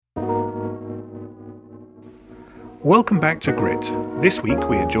Welcome back to Grit. This week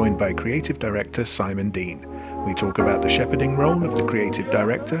we are joined by creative director Simon Dean. We talk about the shepherding role of the creative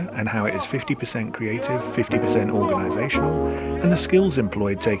director and how it is 50% creative, 50% organisational, and the skills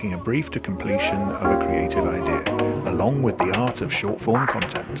employed taking a brief to completion of a creative idea, along with the art of short-form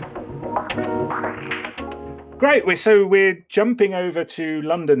content. Great, so we're jumping over to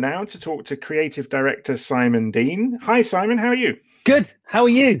London now to talk to creative director Simon Dean. Hi Simon, how are you? Good. How are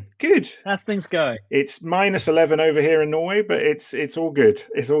you? Good. How's things going? It's -11 over here in Norway, but it's all good.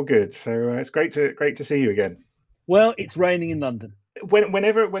 It's all good. So it's great to see you again. Well, it's raining in London.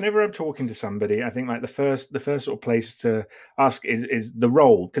 Whenever I'm talking to somebody, I think like the first sort of place to ask is the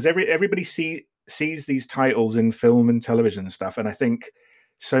role, because everybody sees these titles in film and television and stuff, and I think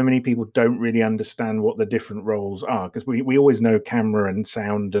so many people don't really understand what the different roles are, because we always know camera and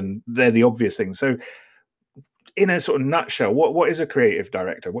sound and they're the obvious things. So in a sort of nutshell, what is a creative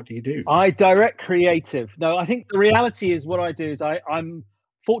director? What do you do? I direct creative. No, I think the reality is what I do is I'm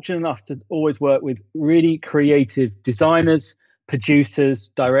fortunate enough to always work with really creative designers, producers,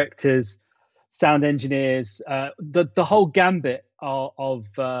 directors, sound engineers, the whole gambit of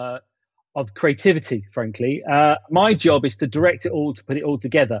creativity, frankly. My job is to direct it all, to put it all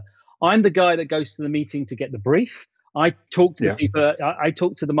together. I'm the guy that goes to the meeting to get the brief. I talk to the people, I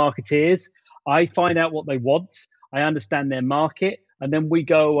talk to the marketeers, I find out what they want, I understand their market, and then we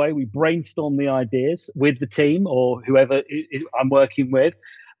go away, we brainstorm the ideas with the team or whoever I'm working with,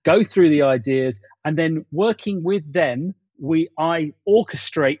 go through the ideas, and then working with them, I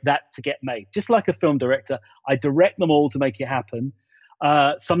orchestrate that to get made. Just like a film director, I direct them all to make it happen.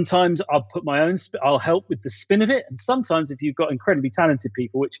 Sometimes I'll put my own, I'll help with the spin of it. And sometimes if you've got incredibly talented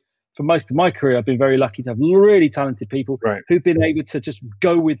people, which for most of my career, I've been very lucky to have really talented people who've been able to just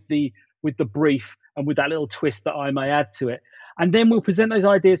go with the brief and with that little twist that I may add to it. And then we'll present those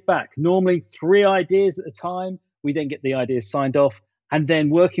ideas back. Normally 3 ideas at a time. We then get the ideas signed off. And then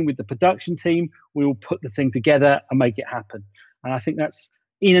working with the production team, we will put the thing together and make it happen. And I think that's,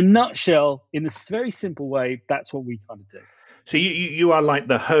 in a nutshell, in this very simple way, that's what we kind of do. So you are like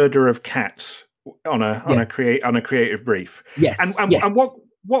the herder of cats on a creative brief. Yes. And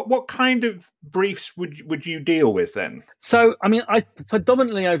what kind of briefs would you deal with then? So I mean, I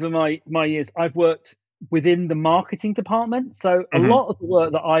predominantly over my years, I've worked within the marketing department. So a lot of the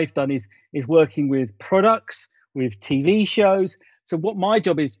work that I've done is working with products, with TV shows. So what my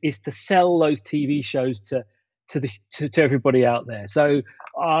job is to sell those TV shows to everybody out there. So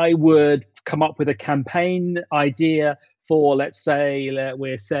I would come up with a campaign idea for, let's say,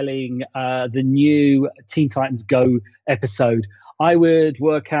 we're selling the new Teen Titans Go episode. I would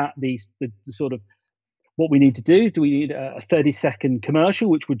work out the sort of what we need to do. Do we need a 30-second commercial,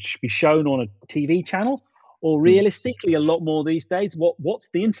 which would be shown on a TV channel? Or realistically, a lot more these days, what's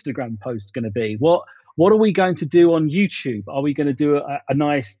the Instagram post going to be? What are we going to do on YouTube? Are we going to do a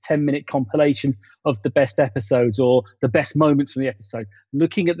nice 10-minute compilation of the best episodes or the best moments from the episodes?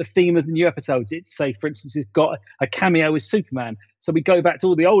 Looking at the theme of the new episodes, it's, say, for instance, it's got a cameo with Superman. So we go back to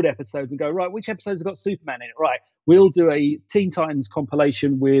all the old episodes and go, right, which episodes have got Superman in it? Right, we'll do a Teen Titans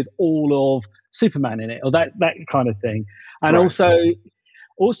compilation with all of Superman in it, or that kind of thing. And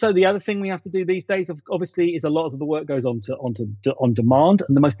also, the other thing we have to do these days, obviously, is a lot of the work goes on demand.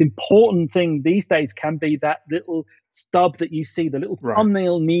 And the most important thing these days can be that little stub that you see, the little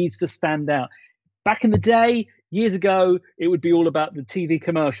thumbnail needs to stand out. Back in the day, years ago, it would be all about the TV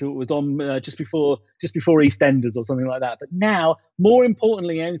commercial. It was on just before EastEnders or something like that. But now, more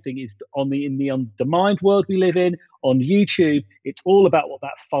importantly, anything is in the on-demand world we live in, on YouTube. It's all about what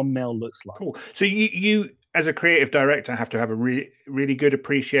that thumbnail looks like. Cool. So you as a creative director have to have a really good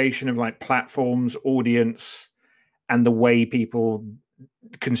appreciation of like platforms, audience, and the way people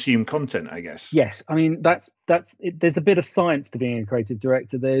consume content, I guess. Yes, I mean that's there's a bit of science to being a creative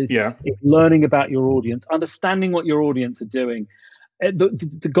director. It's learning about your audience, understanding what your audience are doing.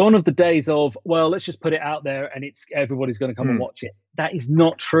 The gone of the days of, well, let's just put it out there and everybody's going to come and watch it. That is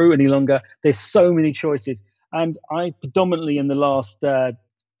not true any longer. There's so many choices, and I predominantly in the last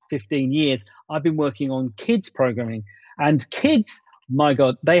 15 years I've been working on kids programming, and kids, my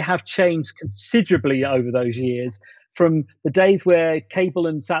God, they have changed considerably over those years. From the days where cable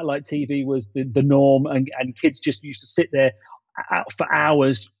and satellite TV was the norm, and kids just used to sit there for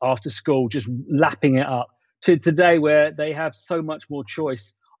hours after school just lapping it up, to today where they have so much more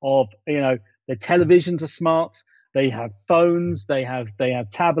choice of, their televisions are smart, they have phones, they have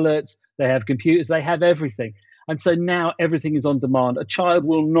tablets, they have computers, they have everything. And so now everything is on demand. A child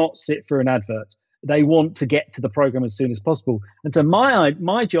will not sit for an advert. They want to get to the program as soon as possible. And so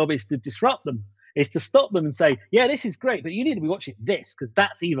my job is to disrupt them, is to stop them and say, yeah, this is great, but you need to be watching this because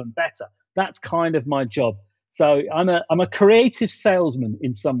that's even better. That's kind of my job. So I'm a creative salesman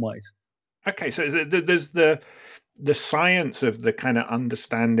in some ways. Okay, so there's the science of the kind of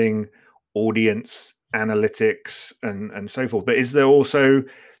understanding audience analytics and so forth, but is there also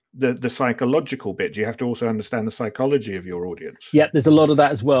the psychological bit? Do you have to also understand the psychology of your audience? Yeah, there's a lot of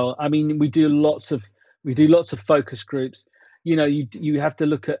that as well. I mean, we do lots of focus groups. You know, you have to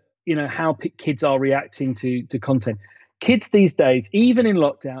look at, you know, how kids are reacting to content. Kids these days, even in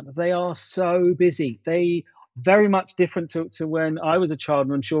lockdown, they are so busy. They very much different to when I was a child,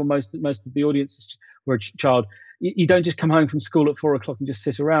 and I'm sure most of the audiences were a child. You don't just come home from school at 4 o'clock and just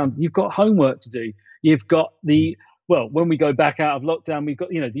sit around. You've got homework to do. You've got the well, when we go back out of lockdown, we've got,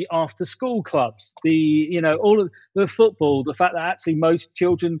 you know, the after school clubs, the, you know, all of the football, the fact that actually most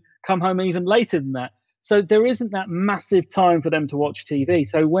children come home even later than that. So there isn't that massive time for them to watch TV.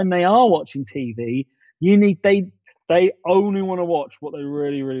 So when they are watching TV, they only want to watch what they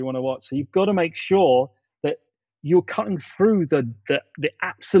really, really want to watch. So you've got to make sure that you're cutting through the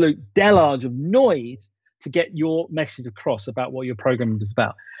absolute deluge of noise to get your message across about what your program is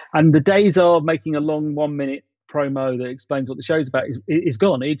about. And the days of making a long 1 minute promo that explains what the show's about is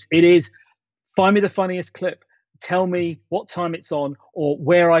gone. It is find me the funniest clip, tell me what time it's on or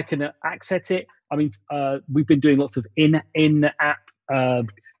where I can access it. I mean, we've been doing lots of in-app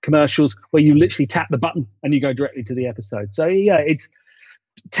commercials where you literally tap the button and you go directly to the episode. So yeah, it's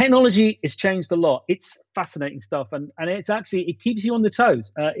technology has changed a lot. It's fascinating stuff, and it's actually, it keeps you on the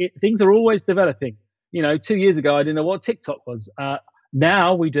toes. Things are always developing. You know, 2 years ago I didn't know what TikTok was.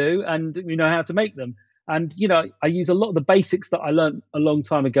 Now we do, and we know how to make them. And you know, I use a lot of the basics that I learned a long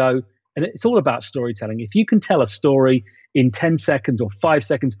time ago, and it's all about storytelling. If you can tell a story in 10 seconds or 5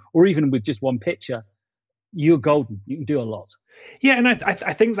 seconds, or even with just one picture, you're golden. You can do a lot. Yeah, and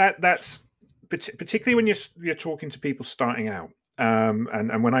I think that's particularly when you're talking to people starting out,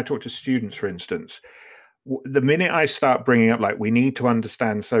 and when I talk to students, for instance, the minute I start bringing up like we need to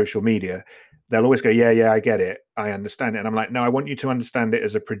understand social media, they'll always go, yeah, I get it, I understand it, and I'm like, no, I want you to understand it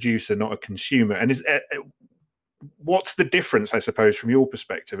as a producer, not a consumer. And what's the difference, I suppose, from your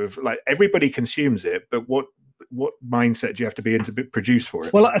perspective of like everybody consumes it, but what mindset do you have to be in to produce for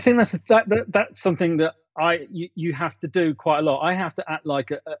it? Well, I think that's something that you have to do quite a lot. I have to act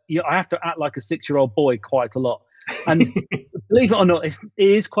like I have to act like a 6-year-old boy quite a lot, and believe it or not, it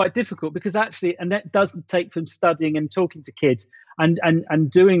is quite difficult because actually, and that doesn't take from studying and talking to kids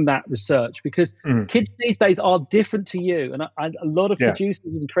and doing that research, because kids these days are different to you. And a lot of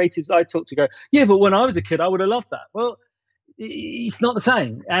producers and creatives I talk to go, yeah, but when I was a kid, I would have loved that. Well, it's not the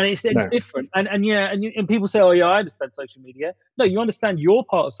same, and it's different. And people say, oh yeah, I understand social media. No, you understand your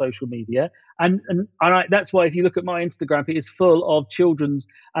part of social media, and that's why if you look at my Instagram, it is full of children's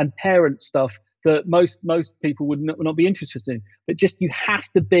and parent stuff that most people would not be interested in. But just, you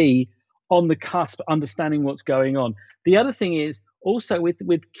have to be on the cusp, understanding what's going on. The other thing is also with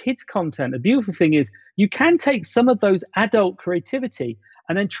kids content, the beautiful thing is you can take some of those adult creativity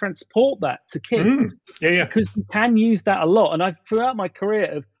and then transport that to kids. Because you can use that a lot. And I've, throughout my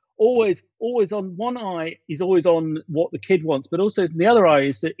career, have always on one eye is always on what the kid wants, but also the other eye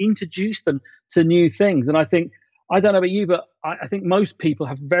is to introduce them to new things. And I think, I don't know about you, but I think most people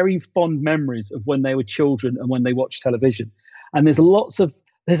have very fond memories of when they were children and when they watched television. And there's lots of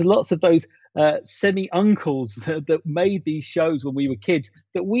those semi-uncles that made these shows when we were kids,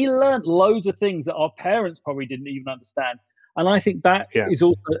 that we learned loads of things that our parents probably didn't even understand. And I think that is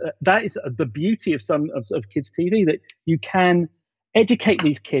also the beauty of some of kids' TV, that you can educate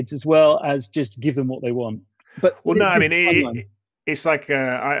these kids as well as just give them what they want. But it's like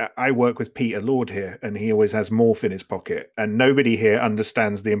I work with Peter Lord here, and he always has morph in his pocket, and nobody here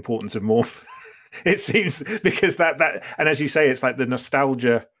understands the importance of morph. It seems, because that and as you say, it's like the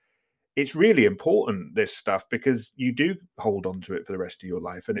nostalgia. It's really important, this stuff, because you do hold on to it for the rest of your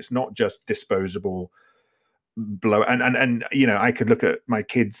life, and it's not just disposable blow. And you know, I could look at my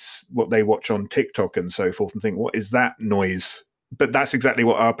kids, what they watch on TikTok and so forth, and think, what is that noise? But that's exactly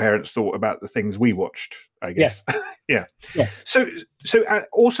what our parents thought about the things we watched, I guess. Yeah. Yes. So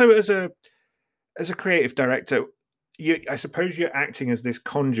also as a creative director, I suppose you're acting as this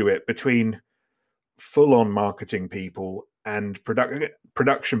conduit between full-on marketing people and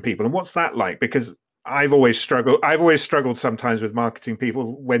production people. And what's that like? Because I've always struggled sometimes with marketing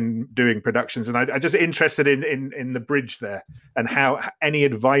people when doing productions, and I'm just interested in the bridge there, and how, any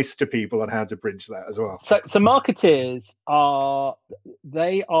advice to people on how to bridge that as well. So marketeers are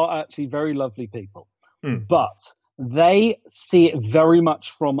actually very lovely people, but they see it very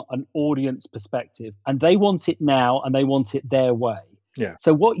much from an audience perspective, and they want it now, and they want it their way. Yeah.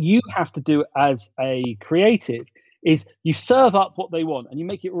 So what you have to do as a creative is you serve up what they want, and you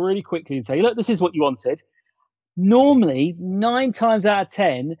make it really quickly and say, look, this is what you wanted. normally 9 times out of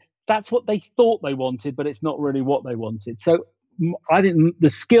 10, that's what they thought they wanted, but it's not really what they wanted. So I think the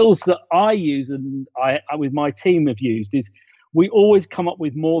skills that I use and I with my team have used is we always come up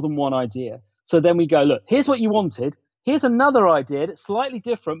with more than one idea. So then we go, look, here's what you wanted. Here's another idea that's slightly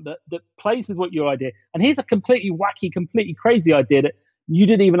different that plays with what your idea. And here's a completely wacky, completely crazy idea that you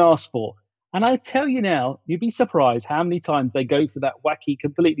didn't even ask for. And I tell you now, you'd be surprised how many times they go for that wacky,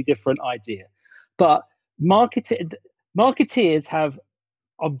 completely different idea. But marketeers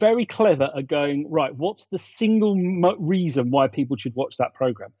are very clever at going, right, what's the single reason why people should watch that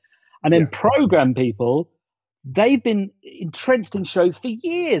program? And then program people, they've been entrenched in shows for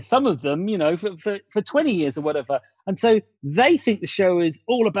years, some of them, for 20 years or whatever. And so they think the show is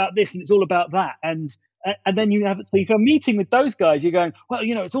all about this and it's all about that. And then so if you're meeting with those guys, you're going, well,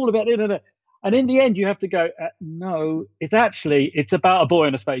 it's all about it. And in the end, you have to go, no, it's about a boy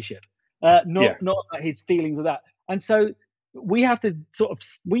in a spaceship, not about his feelings of that. And so we have to sort of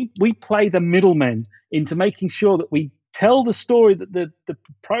we play the middlemen into making sure that we tell the story that the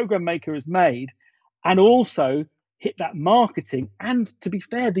program maker has made, and also hit that marketing and, to be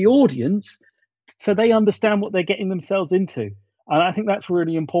fair, the audience, so they understand what they're getting themselves into. And I think that's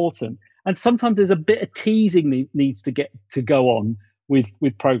really important. And sometimes there's a bit of teasing needs to go on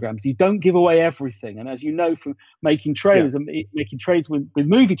with programs. You don't give away everything. And as you know from making trailers and making trades with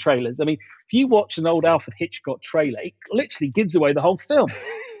movie trailers, I mean, if you watch an old Alfred Hitchcock trailer, it literally gives away the whole film.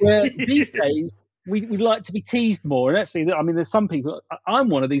 Where these days, we like to be teased more. And actually, I mean, there's some people, I'm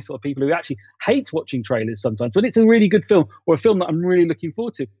one of these sort of people who actually hates watching trailers sometimes. When it's a really good film or a film that I'm really looking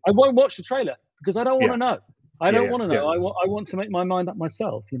forward to, I won't watch the trailer because I don't want to know. I don't want to know. I want to make my mind up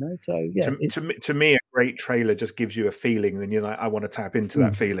myself, So To me, a great trailer just gives you a feeling. Then you're like, I want to tap into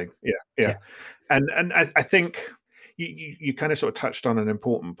that feeling. Yeah. And I think you kind of sort of touched on an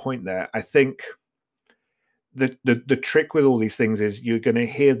important point there. I think the trick with all these things is you're going to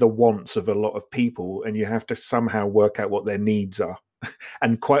hear the wants of a lot of people, and you have to somehow work out what their needs are.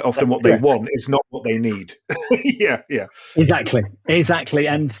 And quite often, what they want is not what they need. Yeah. Exactly,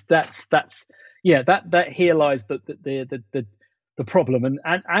 and that here lies the problem,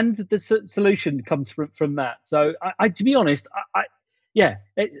 and the solution comes from that. So I to be honest,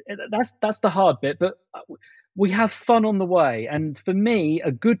 that's the hard bit, but we have fun on the way. And for me,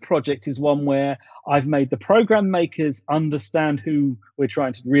 a good project is one where I've made the program makers understand who we're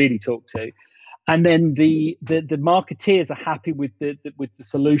trying to really talk to, and then the marketeers are happy with the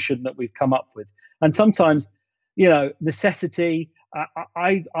solution that we've come up with. And sometimes, necessity.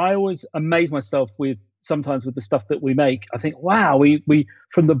 I always amaze myself sometimes with the stuff that we make. I think, wow, we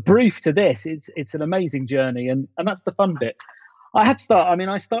from the brief to this, it's an amazing journey, and that's the fun bit. I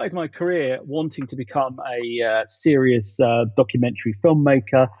started my career wanting to become a serious documentary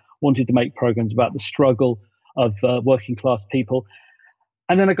filmmaker, wanted to make programs about the struggle of working class people.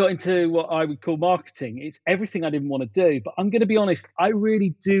 And then I got into what I would call marketing. It's everything I didn't want to do. But I'm going to be honest, I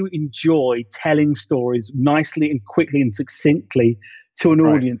really do enjoy telling stories nicely and quickly and succinctly to an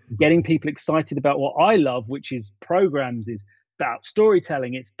audience, getting people excited about what I love, which is programs, is about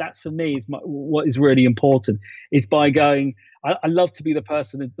storytelling. That's for me, what is really important. It's by going, I love to be the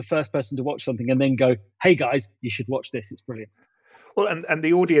first person to watch something and then go, hey guys, you should watch this. It's brilliant. Well, and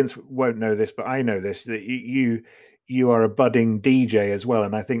the audience won't know this, but I know this, that you are a budding DJ as well.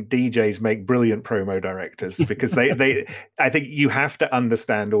 And I think DJs make brilliant promo directors because they I think you have to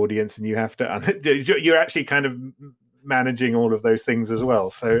understand audience, and you have to, you're actually kind of managing all of those things as well.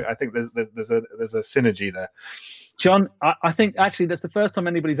 So I think there's a synergy there. John, I think actually that's the first time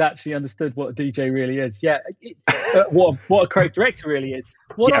anybody's actually understood what a DJ really is. Yeah, what a creative director really is.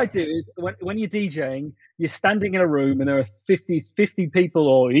 What I do is when you're DJing, you're standing in a room and there are 50 people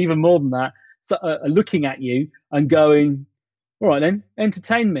or even more than that looking at you and going, all right then,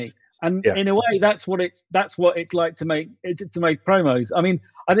 entertain me. And in a way, that's what it's like to make promos. I mean,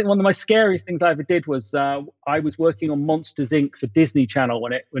 I think one of my scariest things I ever did was I was working on Monsters Inc. for Disney Channel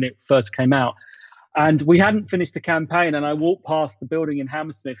when it first came out. And we hadn't finished the campaign, and I walked past the building in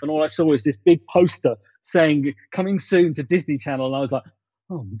Hammersmith, and all I saw was this big poster saying "Coming soon to Disney Channel," and I was like,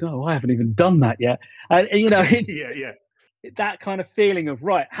 "Oh no, I haven't even done that yet." And it's, that kind of feeling of,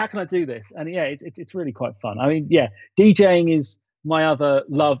 right, how can I do this? And it's really quite fun. I mean, DJing is my other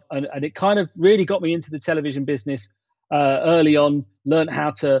love, and it kind of really got me into the television business early on. Learned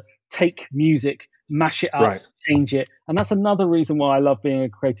how to take music, mash it up, change it. And that's another reason why I love being a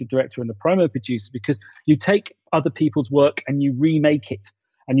creative director and a promo producer, because you take other people's work and you remake it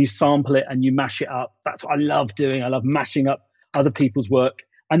and you sample it and you mash it up. That's what I love doing. I love mashing up other people's work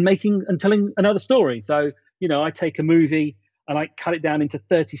and telling another story. So, I take a movie and I cut it down into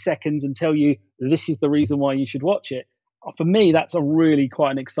 30 seconds and tell you this is the reason why you should watch it. For me, that's a really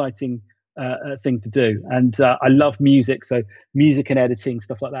quite an exciting thing to do. And I love music, so music and editing,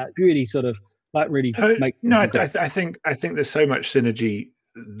 stuff like that, really sort of like really make No, things I think there's so much synergy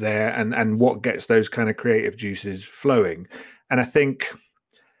there, and what gets those kind of creative juices flowing. And I think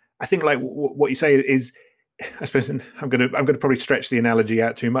like what you say is, I suppose I'm gonna probably stretch the analogy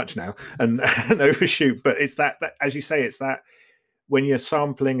out too much now and, and overshoot, but it's that as you say, it's that when you're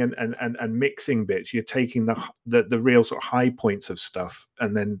sampling and mixing bits, you're taking the real sort of high points of stuff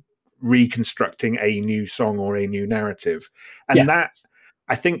and then reconstructing a new song or a new narrative. And yeah. that,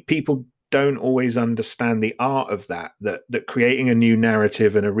 I think people don't always understand the art of that creating a new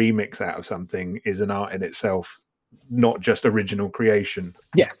narrative and a remix out of something is an art in itself, not just original creation.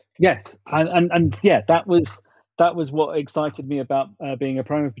 Yes, and yeah, that was what excited me about being a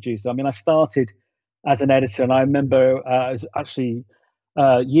promo producer. I mean, I started as an editor, and I remember it was actually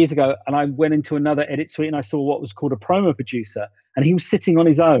years ago, and I went into another edit suite, and I saw what was called a promo producer, and he was sitting on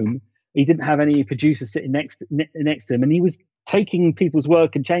his own. He didn't have any producers sitting next to him, and he was taking people's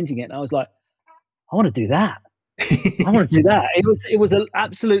work and changing it. And I was like, I want to do that. I want to do that. It was an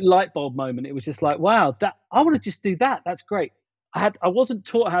absolute light bulb moment. It was just like, wow, that I want to just do that. That's great. I wasn't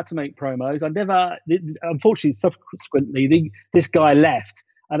taught how to make promos. I never, unfortunately, subsequently, this guy left,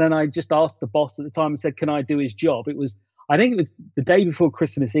 and then I just asked the boss at the time and said, "Can I do his job?" I think it was the day before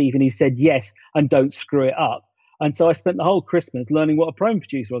Christmas Eve, and he said yes, and don't screw it up. And so I spent the whole Christmas learning what a promo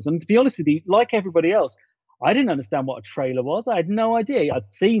producer was. And to be honest with you, like everybody else, I didn't understand what a trailer was. I had no idea.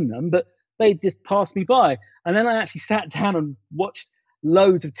 I'd seen them, but they just passed me by. And then I actually sat down and watched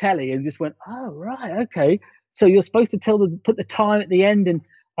loads of telly and just went, oh, right, okay. So you're supposed to put the time at the end. And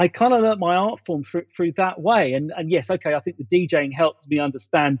I kind of learnt my art form through that way. And yes, okay, I think the DJing helped me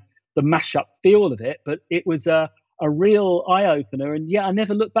understand the mashup feel of it, but it was a real eye opener. And yeah, I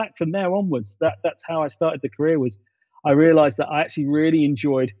never looked back from there onwards. That's how I started the career. Was I realized that I actually really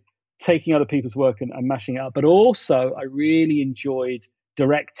enjoyed taking other people's work and mashing it up, but also I really enjoyed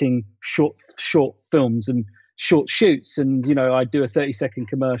directing short films and short shoots. And I do a 30-second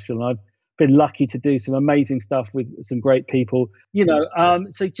commercial, and I've been lucky to do some amazing stuff with some great people.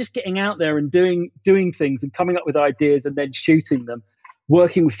 So just getting out there and doing things and coming up with ideas and then shooting them,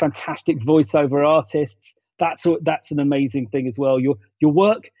 working with fantastic voiceover artists. That's an amazing thing as well. Your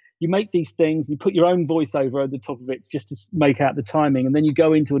work, you make these things, you put your own voiceover over the top of it just to make out the timing, and then you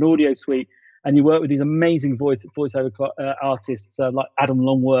go into an audio suite and you work with these amazing voiceover artists like Adam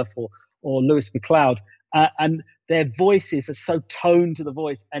Longworth or Lewis McLeod, and their voices are so toned to the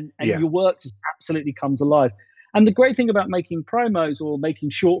voice, and your work just absolutely comes alive. And the great thing about making promos or making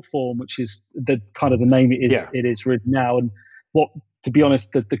short form, which is the kind of the name it is written now, and what, to be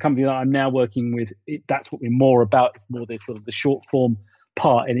honest, the company that I'm now working with, that's what we're more about. It's more this sort of the short form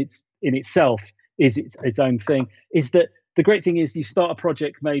part, and it's in itself is its own thing. Is that the great thing is you start a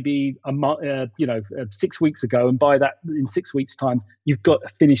project maybe 6 weeks ago, and by that, in 6 weeks' time, you've got a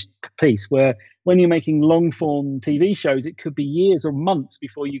finished piece. Where when you're making long form TV shows, it could be years or months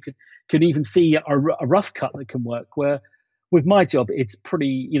before you could even see a rough cut that can work. Where with my job, it's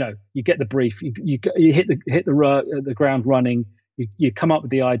pretty, you get the brief, you hit the ground running, you come up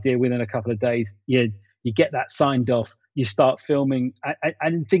with the idea within a couple of days, you get that signed off, you start filming,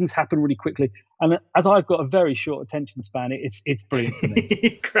 and things happen really quickly. And as I've got a very short attention span, it's brilliant for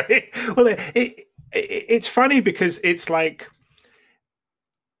me. Great. Well, it's funny because it's like,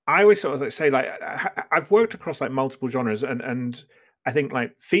 I always sort of say, like, I've worked across like multiple genres, and I think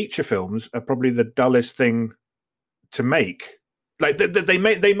like feature films are probably the dullest thing to make. Like they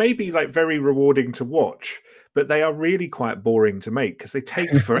may be like very rewarding to watch, but they are really quite boring to make because they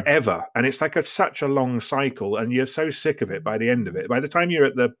take forever, and it's like such a long cycle, and you're so sick of it by the end of it. By the time you're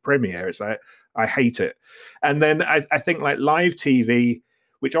at the premiere, it's like, I hate it. And then I think like live TV,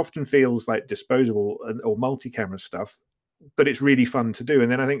 which often feels like disposable or multi-camera stuff, but it's really fun to do. And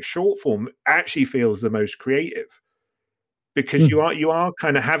then I think short form actually feels the most creative, because you are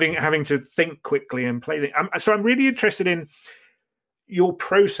kind of having to think quickly and play things. So I'm really interested in your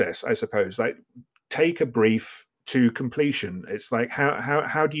process, I suppose. Like, take a brief to completion. It's like,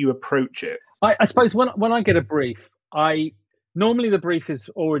 how do you approach it? I suppose when I get a brief, normally the brief is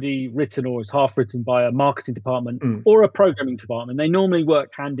already written or is half written by a marketing department or a programming department. They normally work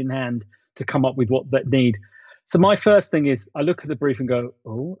hand in hand to come up with what they need. So my first thing is I look at the brief and go,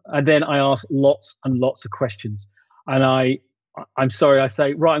 oh, and then I ask lots and lots of questions. And I'm sorry, I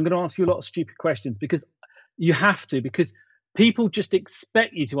say, right, I'm going to ask you a lot of stupid questions, because you have to, because people just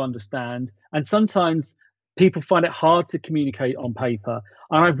expect you to understand. And sometimes people find it hard to communicate on paper.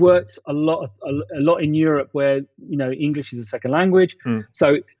 And I've worked a lot in Europe where, you know, English is a second language.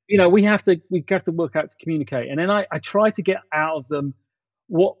 So, you know, we have to work out to communicate. And then I try to get out of them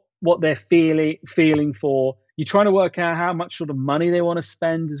what they're feeling for. You're trying to work out how much sort of money they want to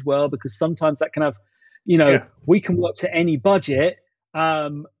spend as well, because sometimes that can have, you know, we can work to any budget,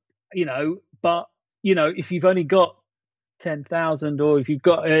 you know, but, you know, if you've only got 10,000, or if you've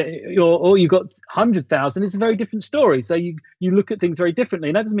got or you've got 100,000, it's a very different story. So you look at things very differently,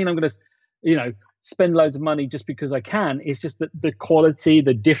 and that doesn't mean I'm going to, you know, spend loads of money just because I can. It's just that the quality,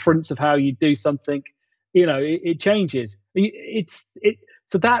 the difference of how you do something, you know, it changes.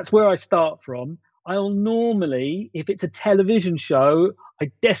 So that's where I start from. I'll normally, if it's a television show, I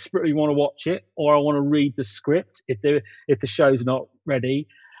desperately want to watch it, or I want to read the script if the show's not ready,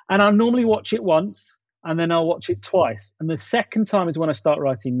 and I'll normally watch it once, and then I'll watch it twice. And the second time is when I start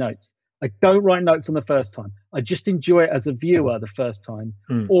writing notes. I don't write notes on the first time. I just enjoy it as a viewer the first time.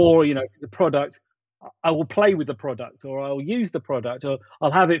 Or, you know, the product, I will play with the product, or I'll use the product, or I'll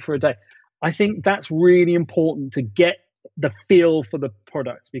have it for a day. I think that's really important to get the feel for the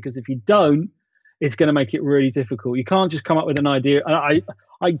product, because if you don't, it's going to make it really difficult. You can't just come up with an idea.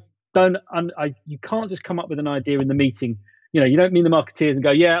 You can't just come up with an idea in the meeting. You know, you don't mean the marketeers and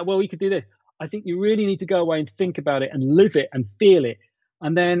go, yeah, well, we could do this. I think you really need to go away and think about it and live it and feel it.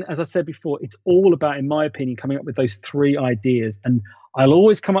 And then, as I said before, it's all about, in my opinion, coming up with those 3 ideas. And I'll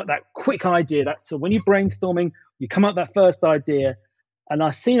always come up with that quick idea. So when you're brainstorming, you come up with that first idea. And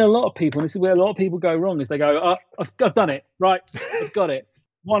I've seen a lot of people, and this is where a lot of people go wrong, is they go, oh, I've done it, right? I've got it.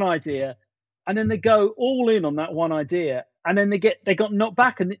 One idea. And then they go all in on that one idea. And then they got knocked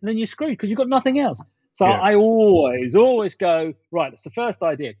back, and then you're screwed because you've got nothing else. So I always go, right, that's the first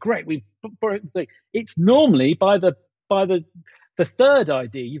idea. Great. It's normally by the third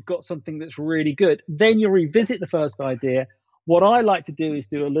idea, you've got something that's really good. Then you revisit the first idea. What I like to do is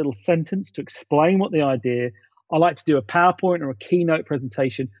do a little sentence to explain what the idea. I like to do a PowerPoint or a keynote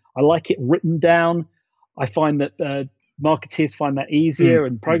presentation. I like it written down. I find that marketeers find that easier,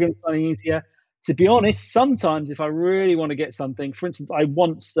 and programmers find it easier. To be honest, sometimes if I really want to get something, for instance, I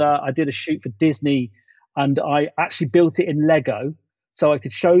did a shoot for Disney, and I actually built it in Lego so I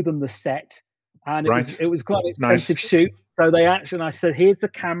could show them the set, and it was quite an expensive shoot. So I said, here's the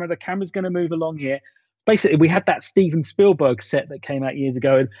camera. The camera's going to move along here. Basically, we had that Steven Spielberg set that came out years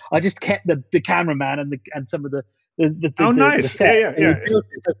ago, and I just kept the cameraman and some of the set. Yeah.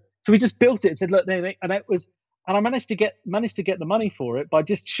 So we just built it and said, look, and I managed to get the money for it by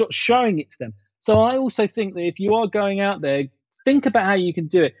just showing it to them. So I also think that if you are going out there, think about how you can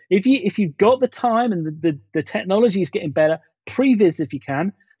do it. If you've got the time and the technology is getting better, previs if you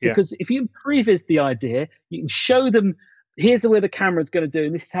can, because if you previs the idea, you can show them, here's where the camera's going to do,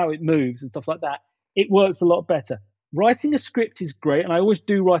 and this is how it moves and stuff like that. It works a lot better. Writing a script is great, and I always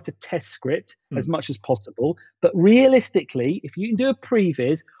do write a test script as much as possible. But realistically, if you can do a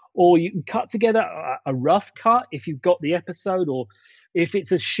previs, or you can cut together a rough cut if you've got the episode, or if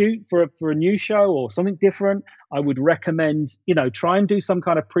it's a shoot for a new show or something different, I would recommend, you know, try and do some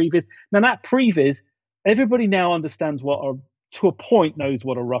kind of previs. Now that previs, everybody now understands to a point knows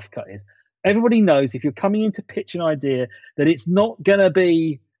what a rough cut is. Everybody knows if you're coming in to pitch an idea that it's not going to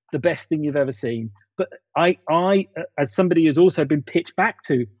be the best thing you've ever seen. But I, as somebody who's also been pitched back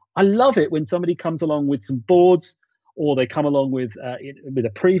to, I love it when somebody comes along with some boards, or they come along with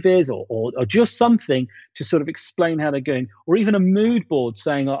a previs, or just something to sort of explain how they're going, or even a mood board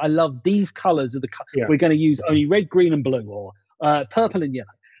saying, oh, I love these colors of we're going to use only red, green, and blue, or purple and yellow.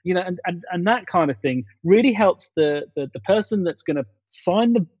 You know, and that kind of thing really helps the person that's going to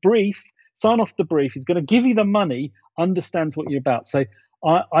sign off the brief, is going to give you the money, understands what you're about. So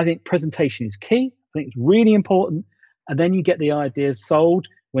I think presentation is key. I think it's really important. And then you get the ideas sold.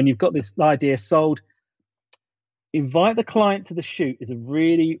 When you've got this idea sold, invite the client to the shoot is a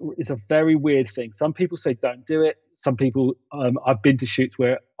very weird thing. Some people say don't do it. Some people, I've been to shoots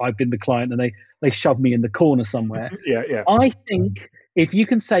where I've been the client and they shove me in the corner somewhere. Yeah. I think if you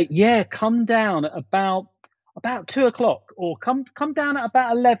can say, yeah, come down at about 2:00, or come down at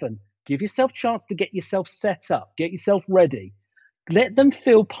about 11, give yourself a chance to get yourself set up, get yourself ready. Let them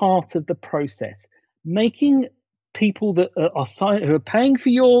feel part of the process. Making people that who are paying for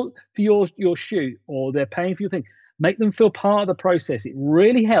your shoot, or they're paying for your thing, make them feel part of the process. It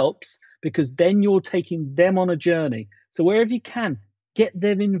really helps, because then you're taking them on a journey. So wherever you can, get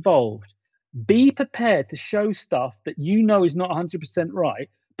them involved. Be prepared to show stuff that you know is not 100% right,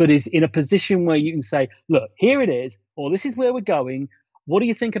 but is in a position where you can say, look, here it is, or this is where we're going. What do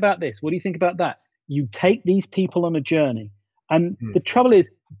you think about this? What do you think about that? You take these people on a journey. And the trouble is,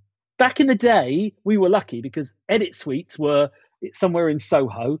 back in the day, we were lucky because edit suites were somewhere in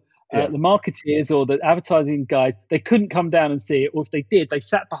Soho. The marketeers or the advertising guys, they couldn't come down and see it, or if they did, they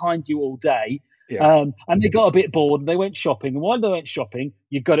sat behind you all day. And they got a bit bored and they went shopping. And while they went shopping,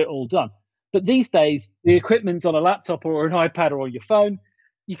 you got it all done. But these days, the equipment's on a laptop or an iPad or on your phone.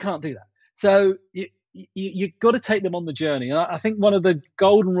 You can't do that. So you've got to take them on the journey. And I think one of the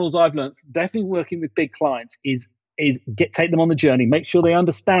golden rules I've learned, definitely working with big clients, is take them on the journey. Make sure they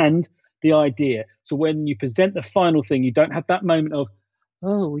understand the idea. So when you present the final thing, you don't have that moment of,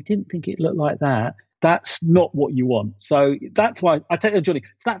 oh, we didn't think it looked like that. That's not what you want. So that's why I take the journey.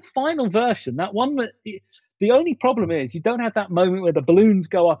 It's that final version, that one that the only problem is you don't have that moment where the balloons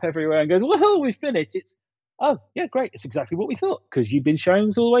go up everywhere and goes, whoa, we finished. It's, oh, yeah, great. It's exactly what we thought because you've been showing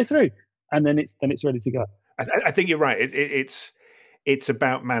us all the way through. And then it's ready to go. I think you're right. It's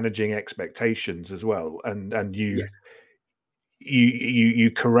about managing expectations as well. And you, yes.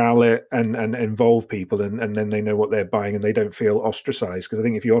 you corral it and involve people and then they know what they're buying and they don't feel ostracized, because I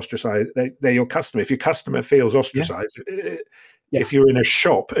think if you ostracize, they're your customer. If your customer feels ostracized, if you're in a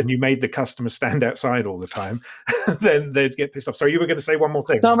shop and you made the customer stand outside all the time, then they'd get pissed off. So you were going to say one more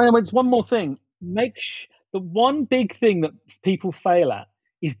thing. No, man, it's one more thing. The one big thing that people fail at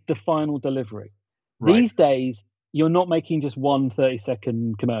is the final delivery. These days, you're not making just one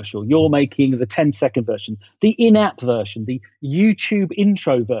 30-second commercial. You're making the 10-second version, the in-app version, the YouTube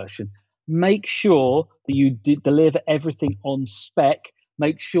intro version. Make sure that you deliver everything on spec.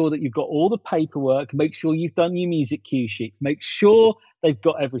 Make sure that you've got all the paperwork. Make sure you've done your music cue sheets. Make sure they've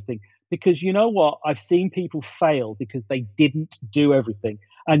got everything. Because you know what? I've seen people fail because they didn't do everything.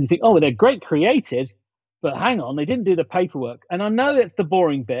 And you think, oh, they're great creatives, but hang on, they didn't do the paperwork. And I know that's the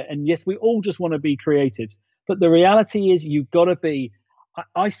boring bit. And yes, we all just want to be creatives. But the reality is you've got to be,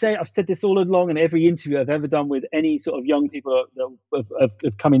 I've said this all along in every interview I've ever done with any sort of young people that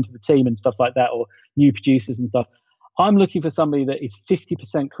have come into the team and stuff like that, or new producers and stuff. I'm looking for somebody that is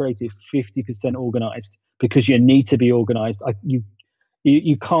 50% creative, 50% organized, because you need to be organized.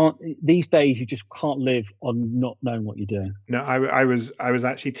 You can't, these days, you just can't live on not knowing what you're doing. No, I was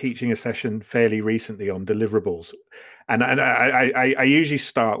actually teaching a session fairly recently on deliverables, and I usually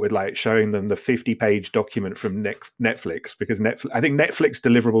start with like showing them the 50-page document from Netflix, because I think Netflix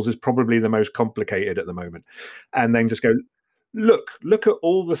deliverables is probably the most complicated at the moment, and then just go, look at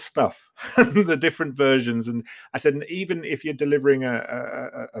all the stuff, the different versions. And I said, even if you're delivering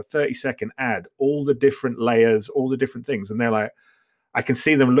a 30-second ad, all the different layers, all the different things, and they're like, I can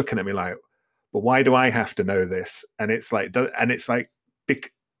see them looking at me like, but why do I have to know this? And it's like,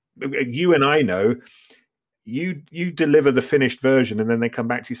 you and I know, you deliver the finished version, and then they come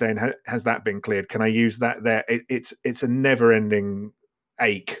back to you saying, has that been cleared? Can I use that there? It's a never-ending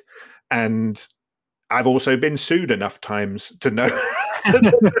ache. And I've also been sued enough times to know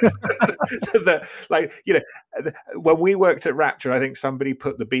that, like, you know, when we worked at Rapture, I think somebody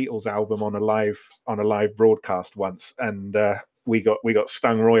put the Beatles album on a live broadcast once, and we got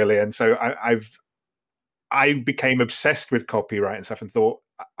stung royally. And so I became obsessed with copyright and stuff, and thought,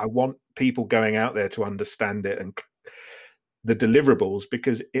 I want people going out there to understand it and the deliverables,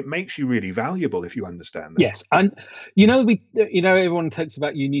 because it makes you really valuable if you understand that. Yes, and everyone talks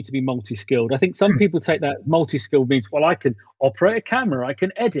about you need to be multi-skilled. I think some people take that as multi-skilled means, well, I can operate a camera, I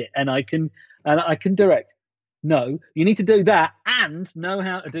can edit, and I can direct. No, you need to do that and know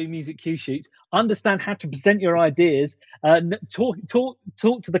how to do music cue sheets, understand how to present your ideas, talk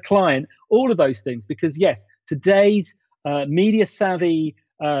to the client, all of those things. Because yes, today's media savvy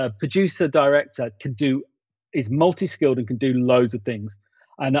producer director is multi-skilled and can do loads of things.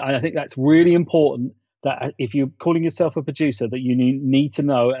 And I think that's really important, that if you're calling yourself a producer, that you need to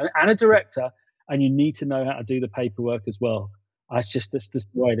know, and a director, and you need to know how to do the paperwork as well. That's just the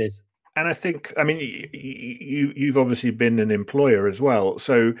way it is. And I think, I mean, you've obviously been an employer as well.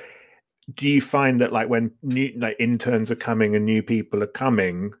 So do you find that, like, when interns are coming and new people are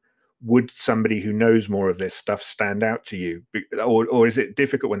coming, would somebody who knows more of this stuff stand out to you? Or is it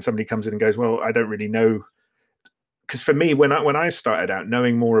difficult when somebody comes in and goes, well, I don't really know? Because for me, when I started out,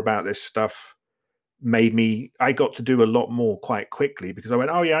 knowing more about this stuff I got to do a lot more quite quickly, because I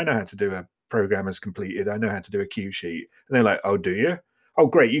went, oh yeah, I know how to do a program as completed. I know how to do a cue sheet. And they're like, oh, do you? Oh,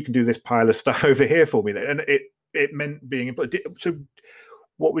 great, you can do this pile of stuff over here for me. And it meant being employed. So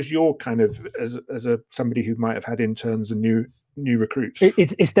what was your kind of, as somebody who might have had interns and new recruits?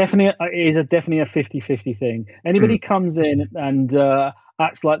 It's definitely a 50-50 thing. Anybody comes in, and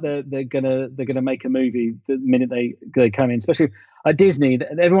acts like they're gonna make a movie the minute they come in. Especially at Disney,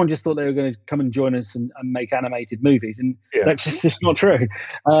 everyone just thought they were going to come and join us and make animated movies, and that's just not true.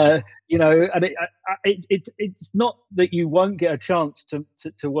 You know, and it's not that you won't get a chance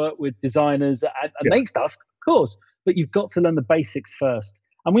to work with designers and make stuff, of course, but you've got to learn the basics first.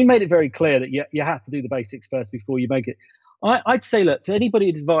 And we made it very clear that you have to do the basics first before you make it. I'd say, look, to anybody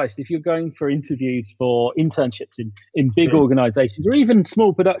advice, if you're going for interviews for internships in big organizations or even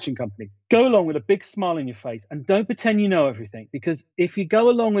small production companies, go along with a big smile on your face and don't pretend you know everything. Because if you go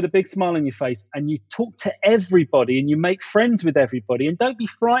along with a big smile on your face and you talk to everybody and you make friends with everybody, and don't be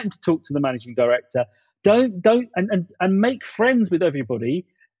frightened to talk to the managing director, don't and make friends with everybody,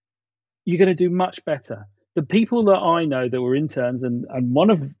 you're going to do much better. The people that I know that were interns, and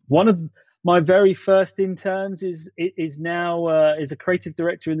one of my very first interns is now is a creative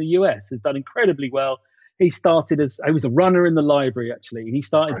director in the US, has done incredibly well. He started he was a runner in the library, actually. He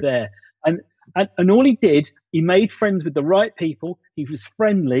started there. And all he did, he made friends with the right people. He was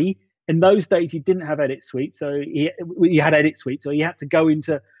friendly. In those days, he didn't have Edit Suite. So he had Edit Suite. So he had to go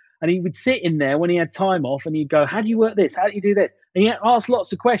into, and he would sit in there when he had time off and he'd go, how do you work this? How do you do this? And he asked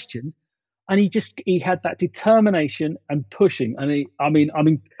lots of questions. And he had that determination and pushing. And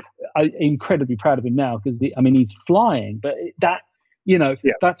I'm incredibly proud of him now because he's flying. But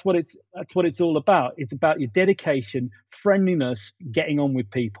that's what it's all about. It's about your dedication, friendliness, getting on with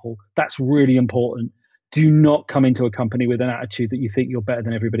people. That's really important. Do not come into a company with an attitude that you think you're better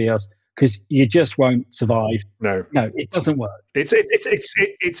than everybody else, because you just won't survive. No, it doesn't work.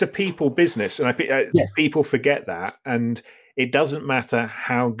 It's a people business, and people forget that. And it doesn't matter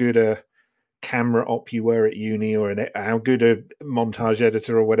how good a camera op you were at uni, or how good a montage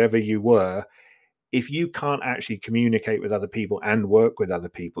editor or whatever you were, if you can't actually communicate with other people and work with other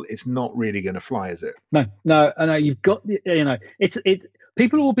people, it's not really going to fly, is it? No. You've got, it's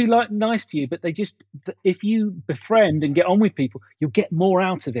people will be nice to you, but if you befriend and get on with people, you'll get more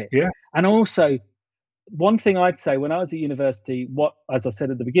out of it. Yeah. And also, one thing I'd say, when I was at university, as I said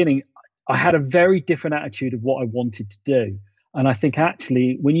at the beginning, I had a very different attitude of what I wanted to do. And I think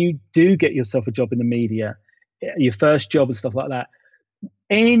actually, when you do get yourself a job in the media, your first job and stuff like that,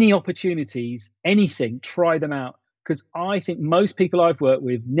 any opportunities, anything, try them out. Because I think most people I've worked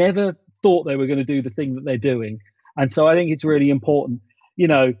with never thought they were going to do the thing that they're doing. And so I think it's really important,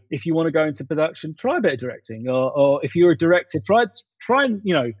 if you want to go into production, try a bit of directing, or if you're a director, try and,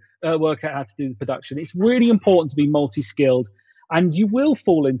 work out how to do the production. It's really important to be multi-skilled. And you will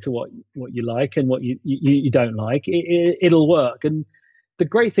fall into what you like and what you don't like. It'll work. And the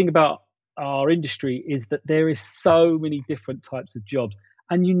great thing about our industry is that there is so many different types of jobs,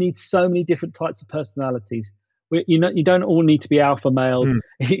 and you need so many different types of personalities. You don't all need to be alpha males.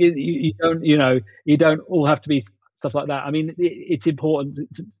 You don't all have to be stuff like that. I mean, it's important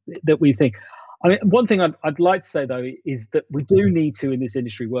that we think. I mean, one thing I'd like to say, though, is that we do need to, in this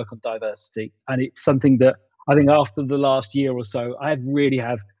industry, work on diversity. And it's something that I think after the last year or so, I really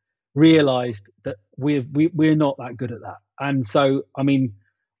have realized that we're not that good at that. And so, I mean,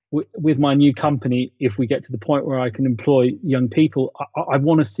 with my new company, if we get to the point where I can employ young people, I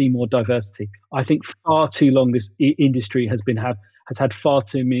want to see more diversity. I think far too long this industry has had far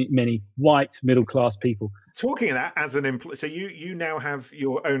too many white middle-class people. Talking of that, as an employee, so you now have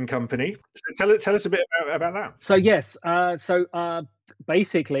your own company. So tell us a bit about that. So yes,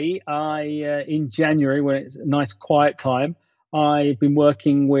 basically, in January, when it's a nice quiet time, I've been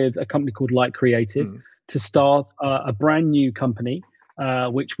working with a company called Light Creative to start a brand new company,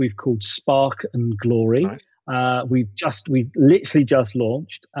 which we've called Spark and Glory. Nice. We've literally just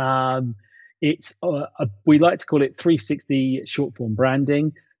launched. It's we like to call it 360 short form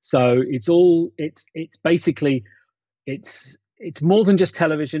branding. So it's basically more than just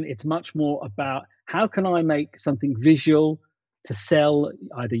television. It's much more about how can I make something visual to sell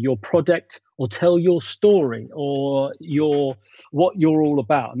either your product or tell your story or what you're all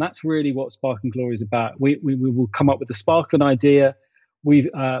about. And that's really what Spark and Glory is about. We will come up with the spark of an idea.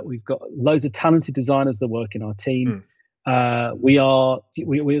 We've got loads of talented designers that work in our team. What we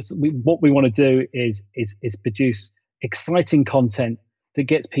want to do is produce exciting content that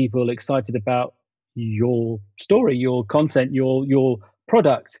gets people excited about your story, your content, your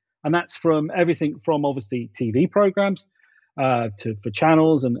product. And that's from everything from obviously TV programs for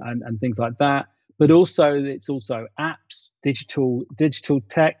channels and things like that. But also it's also apps, digital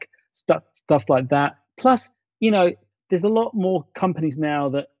tech, stuff like that. Plus, there's a lot more companies now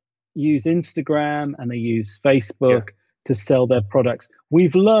that use Instagram and they use Facebook to sell their products.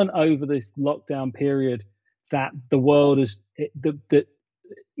 We've learned over this lockdown period that the world is that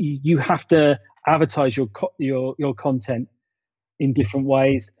you have to advertise your content in different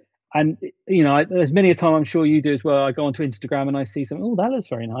ways. And there's many a time, I'm sure you do as well, I go onto Instagram and I see something, oh, that looks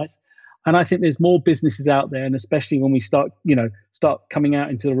very nice. And I think there's more businesses out there, and especially when we start coming out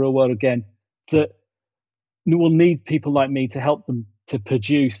into the real world again, that will need people like me to help them to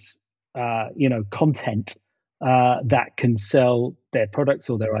produce content that can sell their products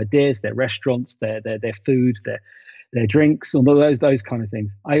or their ideas, their restaurants, their food, their drinks, and those kind of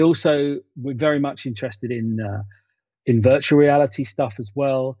things. We're very much interested in virtual reality stuff as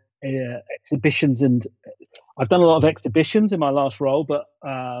well, exhibitions, and I've done a lot of exhibitions in my last role, but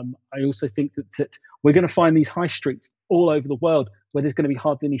I also think that we're going to find these high streets all over the world where there's going to be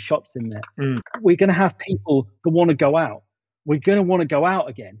hardly any shops in there. We're going to have people that want to go out. We're going to want to go out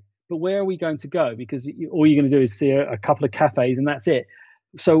again, but where are we going to go? Because all you're going to do is see a couple of cafes and that's it.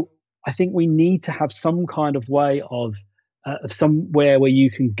 So I think we need to have some kind of way of somewhere where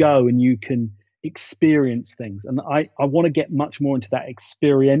you can go and you can experience things. And I want to get much more into that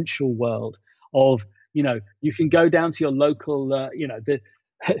experiential world of, you can go down to your local, the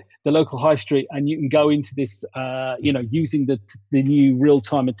local high street, and you can go into this, using the new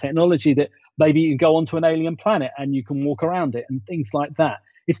real-time and technology that maybe you can go onto an alien planet and you can walk around it and things like that.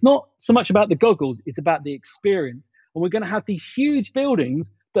 It's not so much about the goggles, it's about the experience. And we're going to have these huge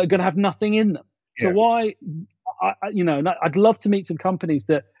buildings that are going to have nothing in them. Yeah. So why, I'd love to meet some companies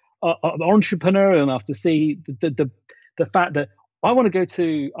that are entrepreneurial enough to see the fact that I want to go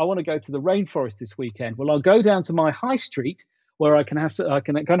to the rainforest this weekend. Well, I'll go down to my high street where I can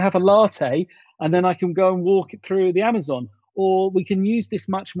go and have a latte, and then I can go and walk through the Amazon. Or we can use this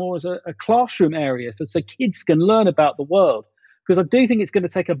much more as a classroom area so kids can learn about the world. Because I do think it's going to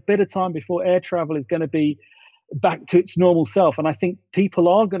take a bit of time before air travel is going to be back to its normal self. And I think people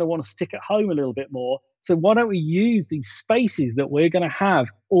are going to want to stick at home a little bit more. So why don't we use these spaces that we're going to have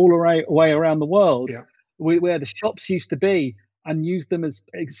all the way around the world, where the shops used to be, and use them as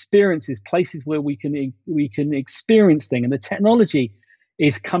experiences, places where we can experience things. And the technology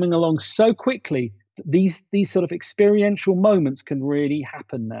is coming along so quickly that these sort of experiential moments can really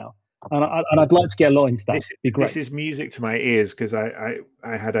happen now. And I'd like to get a lot into that. It'd be great. This is music to my ears, because I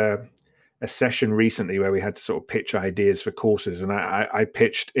had a session recently where we had to sort of pitch ideas for courses, and I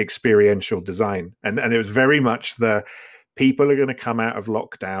pitched experiential design, and it was very much the people are going to come out of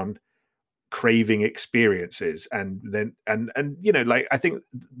lockdown craving experiences, and I think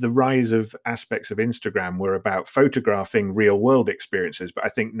the rise of aspects of Instagram were about photographing real world experiences, but I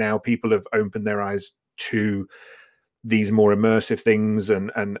think now people have opened their eyes to these more immersive things,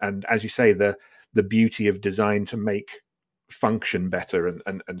 and as you say, the beauty of design to make function better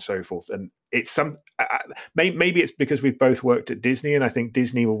and so forth. And it's maybe it's because we've both worked at Disney, and I think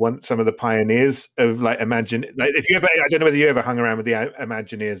Disney were some of the pioneers of if you ever, I don't know whether you ever hung around with the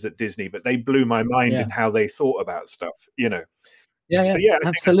Imagineers at Disney, but they blew my mind in how they thought about stuff, Yeah, so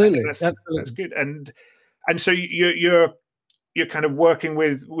absolutely. That's good. And so you're kind of working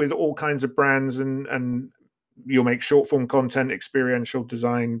with all kinds of brands, and you'll make short form content, experiential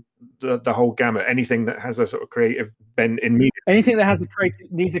design, the whole gamut. Anything that has a sort of creative bent in media. Anything that has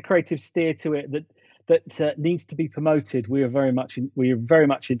needs a creative steer to it that needs to be promoted. We are very much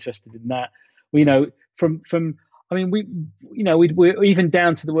interested in that. We're even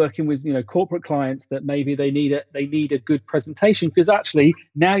down to the working with corporate clients that maybe they need a good presentation, because actually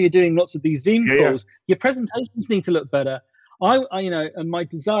now you're doing lots of these Zoom calls. Your presentations need to look better. And my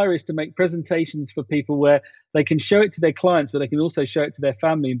desire is to make presentations for people where they can show it to their clients, but they can also show it to their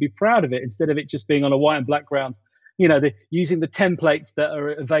family and be proud of it, instead of it just being on a white and black ground. Using the templates that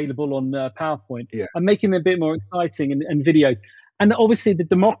are available on PowerPoint, and making them a bit more exciting, and videos. And obviously the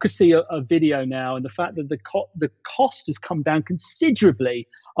democracy of video now, and the fact that the cost has come down considerably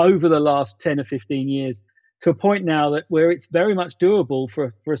over the last 10 or 15 years, to a point now where it's very much doable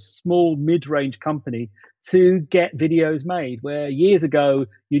for a small mid-range company to get videos made, where years ago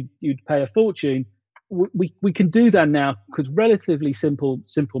you'd pay a fortune. We can do that now because relatively simple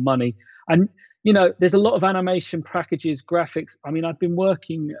money. And there's a lot of animation packages, graphics. I mean, I've been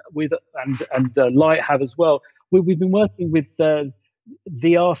working with, and Light have as well. We've been working with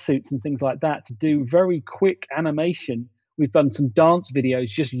VR suits and things like that to do very quick animation. We've done some dance videos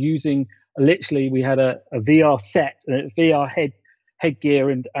just using, literally, we had a VR set, a VR headgear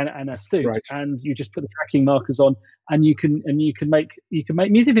and a suit, right. And you just put the tracking markers on, and you can make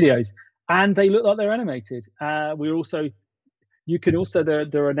music videos, and they look like they're animated. There's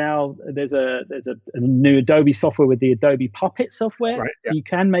a new Adobe software with the Adobe Puppet software, right, so you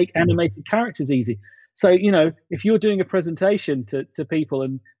can make animated characters easy. So if you're doing a presentation to people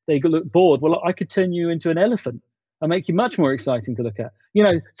and they look bored, well, I could turn you into an elephant, and make you much more exciting to look at.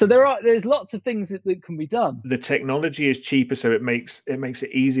 So there's lots of things that can be done. The technology is cheaper, so it makes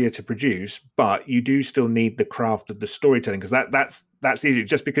it easier to produce, but you do still need the craft of the storytelling, because that's easy.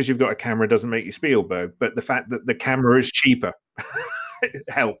 Just because you've got a camera doesn't make you Spielberg, but the fact that the camera is cheaper it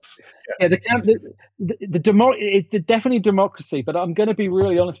helps. Yeah, the definitely democracy. But I'm going to be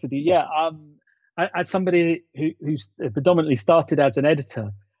really honest with you. Yeah, as somebody who's predominantly started as an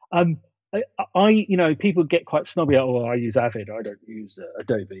editor, people get quite snobby. Oh, I use Avid. I don't use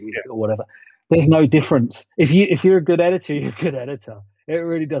Adobe or whatever. There's no difference. If you're a good editor, you're a good editor. It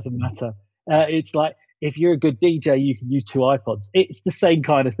really doesn't matter. It's like if you're a good DJ, you can use 2 iPods. It's the same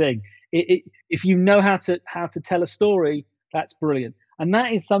kind of thing. If you know how to tell a story, that's brilliant. And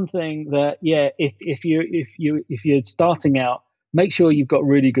that is something that, if you're starting out, make sure you've got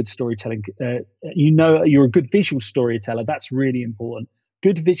really good storytelling. You're a good visual storyteller. That's really important.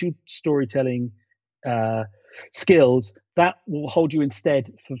 Good visual storytelling skills that will hold you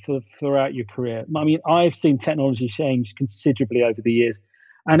instead for throughout your career. I mean, I've seen technology change considerably over the years,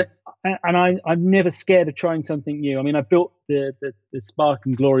 and I'm never scared of trying something new. I mean, I built the Spark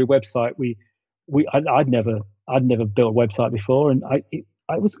and Glory website. I'd never built a website before, and it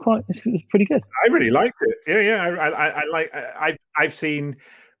was pretty good. I really liked it. Yeah. I've seen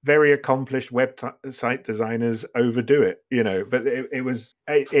very accomplished website designers overdo it, but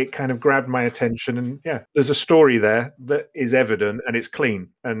it kind of grabbed my attention, and there's a story there that is evident and it's clean,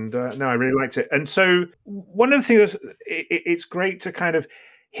 and no, I really liked it. And so one of the things, it's great to kind of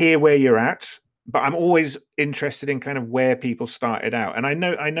hear where you're at, but I'm always interested in kind of where people started out. And I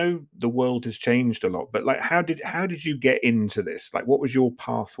know the world has changed a lot, but like, how did you get into this? Like, what was your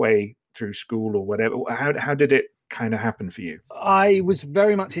pathway through school or whatever? How did it kind of happen for you? I was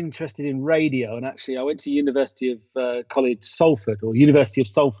very much interested in radio, and actually I went to University of College Salford, or University of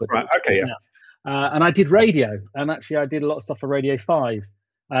Salford. Right. Okay. Yeah. And I did radio, and actually I did a lot of stuff for Radio 5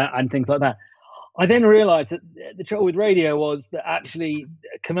 and things like that. I then realized that the trouble with radio was that actually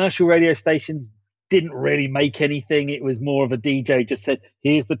commercial radio stations didn't really make anything. It was more of a DJ just said,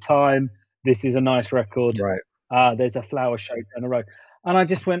 here's the time, this is a nice record, right? There's a flower show down the road. And I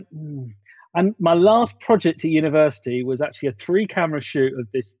just went, And my last project at university was actually a 3-camera shoot of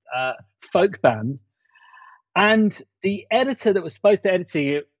this folk band. And the editor that was supposed to edit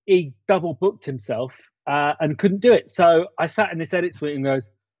it, he double booked himself and couldn't do it. So I sat in this edit suite and goes,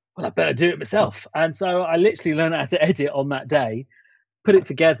 well, I better do it myself. And so I literally learned how to edit on that day, put it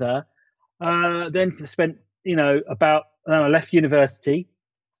together, then spent, I left university,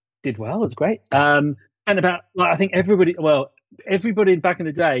 did well, it was great. Spent about, I think everybody back in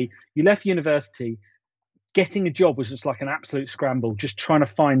the day, you left university, getting a job was just like an absolute scramble, just trying to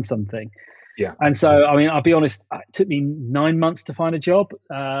find something. Yeah. And so, I mean, I'll be honest, it took me 9 months to find a job.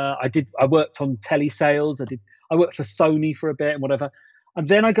 I worked on telesales. I worked for Sony for a bit and whatever. And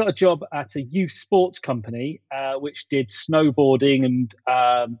then I got a job at a youth sports company, which did snowboarding, and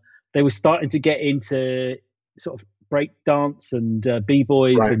they were starting to get into sort of break dance and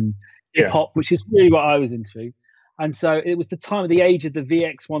b-boys and hip hop, which is really what I was into. And so it was the time of the age of the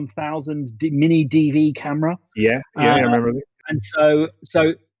VX1000 mini DV camera. Yeah, I remember. And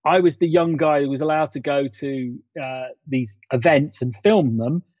so I was the young guy who was allowed to go to these events and film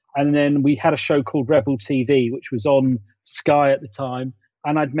them. And then we had a show called Rebel TV, which was on Sky at the time.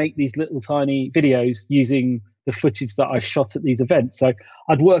 And I'd make these little tiny videos using the footage that I shot at these events. So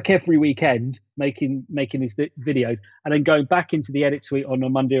I'd work every weekend making these videos, and then going back into the edit suite on a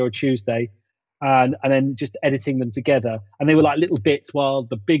Monday or a Tuesday, and then just editing them together. And they were like little bits, while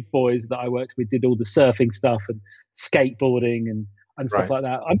the big boys that I worked with did all the surfing stuff and skateboarding and stuff like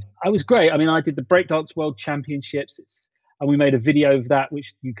that. I was great. I mean, I did the Breakdance World Championships. And we made a video of that,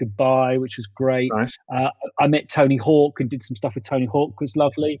 which you could buy, which was great. Nice. I met Tony Hawk and did some stuff with Tony Hawk, was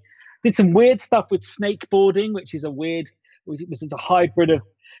lovely. Did some weird stuff with snakeboarding, which is which was a hybrid of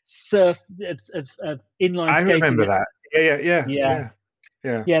surf, of inline skating. I remember that. Yeah.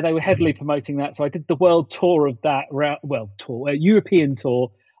 They were heavily promoting that. So I did the world tour of that, European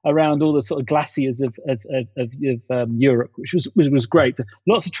tour around all the sort of glaciers of Europe, which was great. So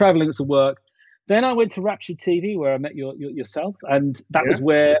lots of traveling, lots of work. Then I went to Rapture TV, where I met yourself, and that was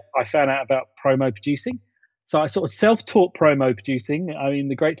where I found out about promo producing. So I sort of self-taught promo producing. I mean,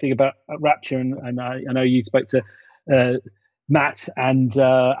 the great thing about Rapture, and I know you spoke to Matt and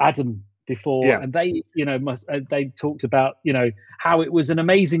Adam before, and they, they talked about, how it was an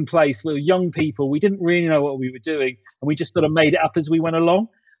amazing place with young people. We didn't really know what we were doing, and we just sort of made it up as we went along.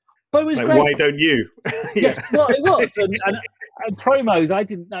 but it was Like, great. why don't you? Yes, well, it was, and promos. I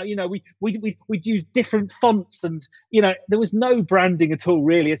didn't know. You know, we'd use different fonts, and you know, there was no branding at all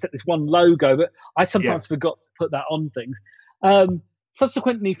really, except this one logo. But I Yeah. sometimes forgot to put that on things.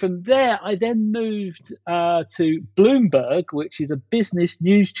 Subsequently, from there, I then moved to Bloomberg, which is a business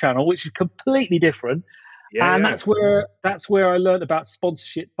news channel, which is completely different. And Yeah. that's where I learned about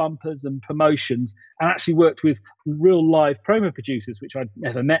sponsorship bumpers and promotions, and actually worked with real live promo producers, which I'd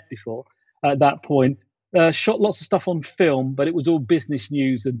never met before at that point. Shot lots of stuff on film, but it was all business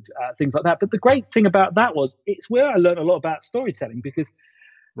news and things like that. But the great thing about that was it's where I learned a lot about storytelling, because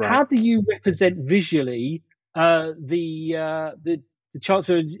Right. how do you represent visually the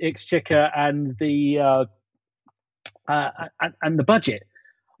Chancellor of the Exchequer and the budget?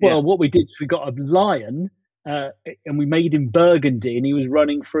 Yeah. Well, what we did is we got a lion, and we made him burgundy, and he was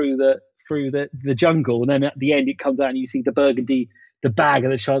running through the jungle, and then at the end it comes out and you see the burgundy, the bag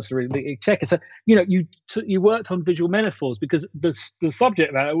of the Chancellor of the Exchequer. So you know you worked on visual metaphors because the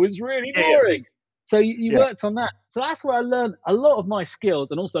subject matter was really Yeah. boring. So you Yeah. worked on that. So that's where I learned a lot of my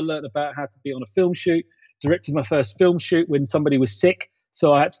skills, and also learned about how to be on a film shoot. Directed my first film shoot when somebody was sick,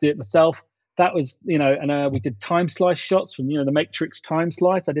 so I had to do it myself. That was, you know, and we did time slice shots from, you know, the Matrix time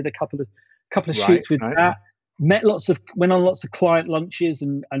slice. I did a couple of Right. shoots with Nice. that. Went on lots of client lunches,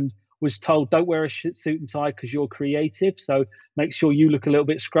 and was told, don't wear a suit and tie because you're creative. So make sure you look a little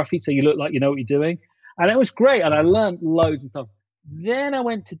bit scruffy so you look like you know what you're doing. And it was great, and I learned loads of stuff. Then I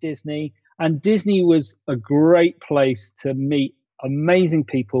went to Disney, and Disney was a great place to meet amazing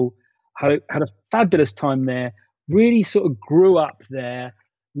people. Had a fabulous time there. Really sort of grew up there,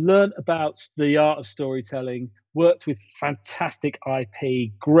 learned about the art of storytelling, worked with fantastic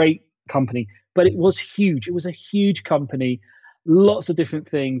IP, great company, but it was huge. It was a huge company, lots of different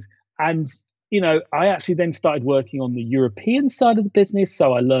things. And, you know, I actually then started working on the European side of the business.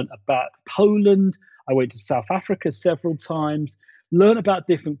 So I learned about Poland. I went to South Africa several times, learned about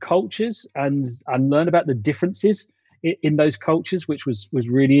different cultures, and learned about the differences in those cultures, which was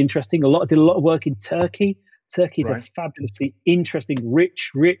really interesting. Did a lot of work in Turkey. Turkey is a Right. fabulously interesting,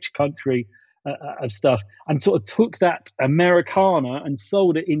 rich country of stuff, and sort of took that Americana and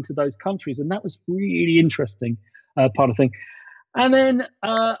sold it into those countries, and that was really interesting part of thing. And then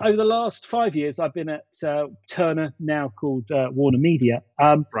over the last 5 years, I've been at Turner, now called Warner Media,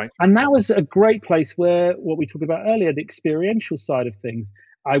 Right. and that was a great place where what we talked about earlier, the experiential side of things.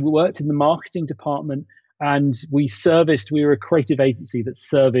 I worked in the marketing department, and we were a creative agency that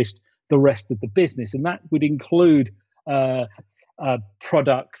serviced the rest of the business, and that would include uh,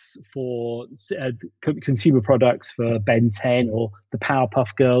 products for consumer products for Ben 10 or the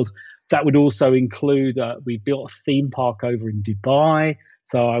Powerpuff Girls. That would also include, we built a theme park over in Dubai.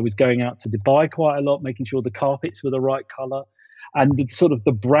 So I was going out to Dubai quite a lot, making sure the carpets were the right color, and sort of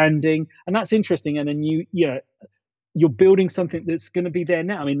the branding. And that's interesting. And then you're building something that's going to be there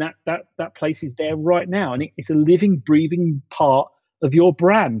now. I mean, that place is there right now, and it's a living, breathing part of your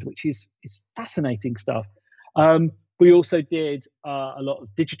brand, which is fascinating stuff. We also did a lot of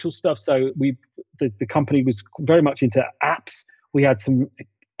digital stuff. So the company was very much into apps. We had some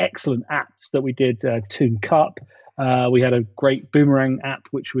excellent apps that we did. Toon Cup. We had a great Boomerang app,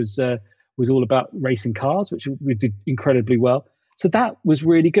 which was all about racing cars, which we did incredibly well. So that was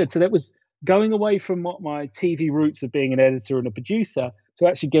really good. So that was going away from what my TV roots of being an editor and a producer to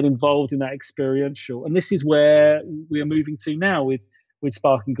actually get involved in that experiential. And this is where we are moving to now with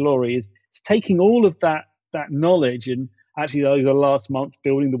Spark and Glory, is taking all of that knowledge, and actually over the last month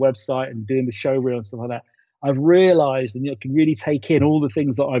building the website and doing the show reel and stuff like that, I've realized and can really take in all the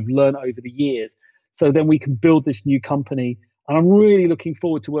things that I've learned over the years. So then we can build this new company. And I'm really looking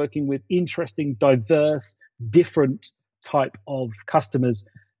forward to working with interesting, diverse, different type of customers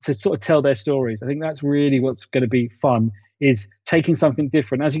to sort of tell their stories. I think that's really what's going to be fun, is taking something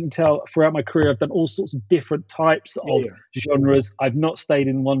different. As you can tell, throughout my career, I've done all sorts of different types of Yeah. genres. I've not stayed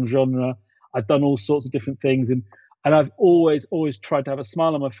in one genre. I've done all sorts of different things, and I've always tried to have a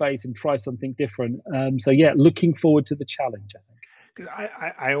smile on my face and try something different. So yeah, looking forward to the challenge, I think. Because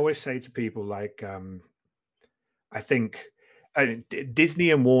I always say to people, like, I think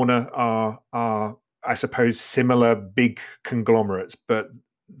Disney and Warner are I suppose similar big conglomerates, but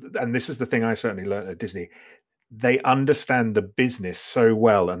and this was the thing I certainly learned at Disney. They understand the business so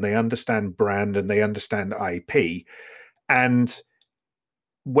well, and they understand brand, and they understand IP. And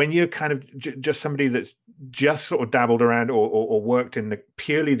when you're kind of just somebody that's just sort of dabbled around, or worked in the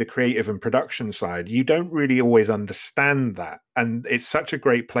purely the creative and production side, you don't really always understand that. And it's such a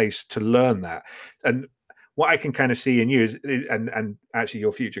great place to learn that. And what I can kind of see in you is, and actually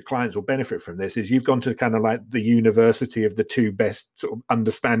your future clients will benefit from this, is you've gone to kind of like the university of the two best sort of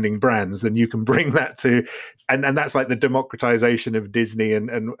understanding brands, and you can bring that to, and that's like the democratization of Disney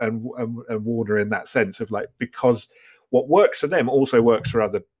and Warner in that sense of like, because what works for them also works for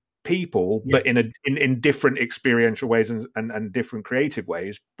other people, but in different experiential ways and different creative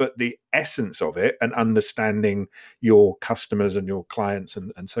ways, but the essence of it and understanding your customers and your clients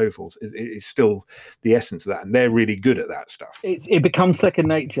and so forth is still the essence of that, and they're really good at that stuff. It becomes second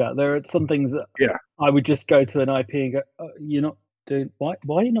nature. There are some things that I would just go to an IP and go, oh, you're not doing, why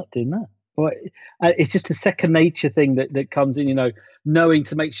are you not doing that? It's just a second nature thing that comes in, knowing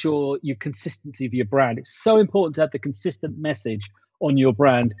to make sure your consistency of your brand. It's so important to have the consistent message on your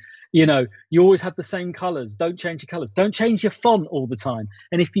brand. You always have the same colors. Don't change your colors. Don't change your font all the time.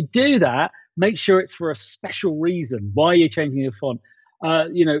 And if you do that, make sure it's for a special reason. Why are you changing your font?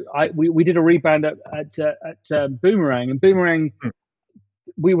 We did a rebrand at Boomerang, and Boomerang,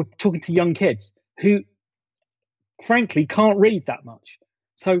 we were talking to young kids who, frankly, can't read that much.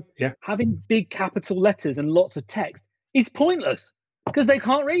 So having big capital letters and lots of text is pointless because they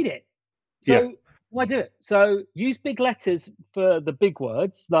can't read it. So why do it? So use big letters for the big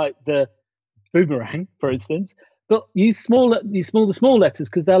words, like the Boomerang, for instance, but use small letters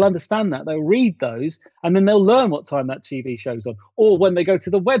because they'll understand that. They'll read those, and then they'll learn what time that TV show's on. Or when they go to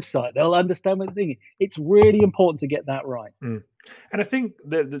the website, they'll understand what they're thinking. It's really important to get that right. And I think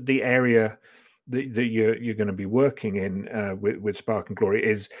the area that you're going to be working in with Spark and Glory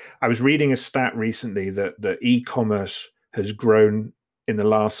is, I was reading a stat recently that the e-commerce has grown in the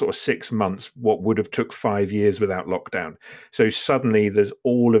last sort of 6 months what would have took 5 years without lockdown. So suddenly there's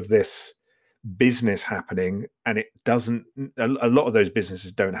all of this business happening, and it doesn't, a lot of those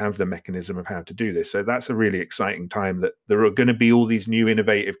businesses don't have the mechanism of how to do this. So that's a really exciting time, that there are going to be all these new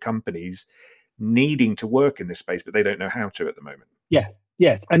innovative companies needing to work in this space, but they don't know how to at the moment.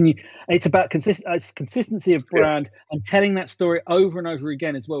 Yes, and it's about consistency of brand and telling that story over and over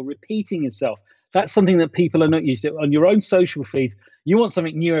again as well, repeating yourself. That's something that people are not used to. On your own social feeds, you want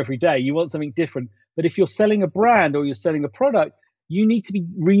something new every day. You want something different. But if you're selling a brand or you're selling a product, you need to be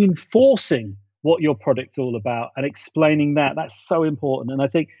reinforcing what your product's all about and explaining that. That's so important. And I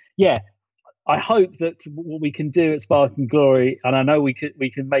think, I hope that what we can do at Spark and Glory, and I know we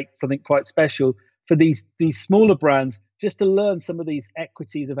can make something quite special for these smaller brands, just to learn some of these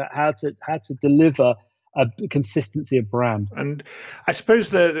equities about how to deliver a consistency of brand. And I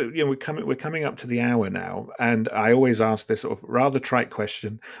suppose we're coming up to the hour now, and I always ask this sort of rather trite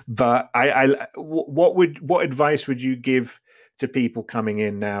question, but what advice would you give to people coming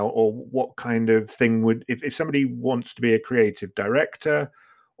in now, or what kind of thing would, if somebody wants to be a creative director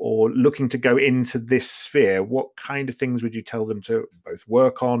or looking to go into this sphere, what kind of things would you tell them to both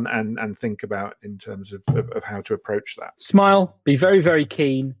work on and think about in terms of how to approach that? Smile, be very, very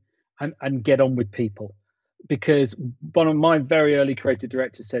keen, and get on with people. Because one of my very early creative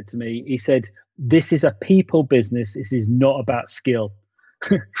directors said to me, he said, this is a people business. This is not about skill.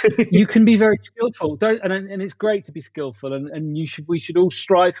 You can be very skillful, and it's great to be skillful, and we should all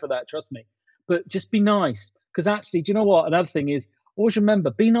strive for that, trust me. But just be nice, because actually, do you know what? Another thing is, always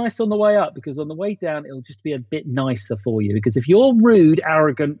remember, be nice on the way up, because on the way down, it'll just be a bit nicer for you. Because if you're rude,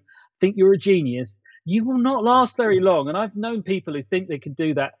 arrogant, think you're a genius, you will not last very long. And I've known people who think they can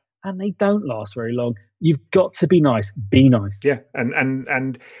do that, and they don't last very long. You've got to be nice. Be nice. Yeah,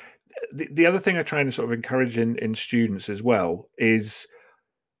 and the other thing I try and sort of encourage in students as well is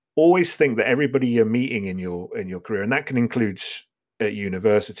always think that everybody you're meeting in your career, and that can include at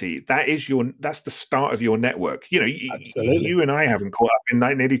university, that's the start of your network. You and I haven't caught up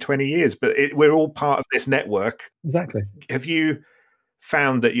in nearly 20 years, but we're all part of this network. Exactly. Have you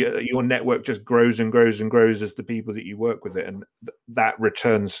found that your network just grows and grows and grows as the people that you work with it, and that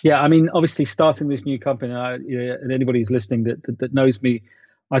returns? Yeah, I mean, obviously starting this new company, and anybody who's listening that knows me,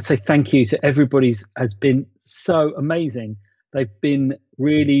 I'd say thank you to everybody. Has been so amazing. They've been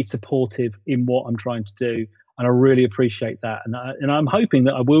really supportive in what I'm trying to do, and I really appreciate that. And I'm hoping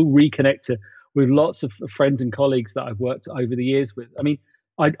that I will reconnect with lots of friends and colleagues that I've worked over the years with. I mean,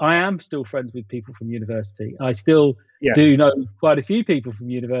 I am still friends with people from university. I still do know quite a few people from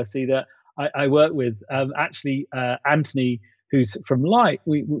university that I work with. Actually, Anthony, who's from Light,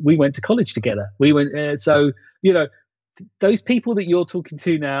 we went to college together. We went, those people that you're talking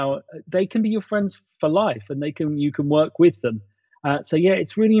to now, they can be your friends for life, and you can work with them. So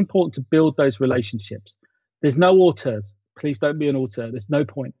it's really important to build those relationships. There's no auteurs. Please don't be an auteur. There's no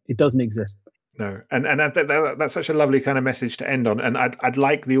point. It doesn't exist. No, and that's such a lovely kind of message to end on. And I'd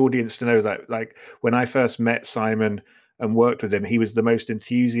like the audience to know that, like, when I first met Simon and worked with him, he was the most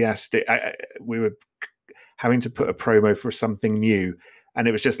enthusiastic. We were having to put a promo for something new. And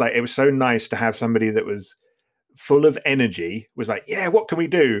it was just like, it was so nice to have somebody that was full of energy, was like, yeah, what can we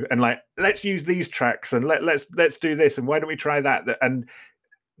do? And like, let's use these tracks, and let's do this, and why don't we try that? And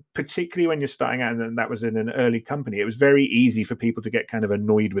particularly when you're starting out, and that was in an early company, it was very easy for people to get kind of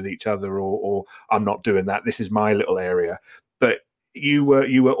annoyed with each other, or I'm not doing that, this is my little area. But you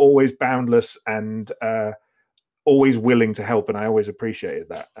were always boundless and always willing to help, and I always appreciated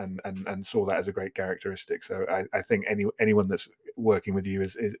that and saw that as a great characteristic. So I think anyone that's working with you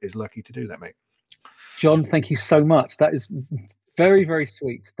is lucky to do that, mate. John, thank you so much. That is very, very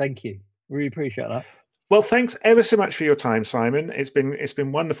sweet. Thank you. Really appreciate that. Well, thanks ever so much for your time, Simon. It's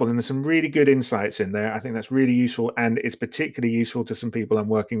been wonderful, and there's some really good insights in there. I think that's really useful, and it's particularly useful to some people I'm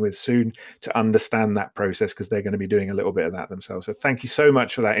working with soon to understand that process, because they're going to be doing a little bit of that themselves. So thank you so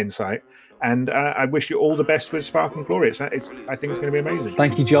much for that insight, and I wish you all the best with Spark and Glory. I think it's going to be amazing.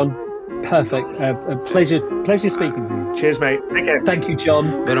 Thank you, John. Perfect. A pleasure speaking to you. Cheers, mate. Take care. Thank you,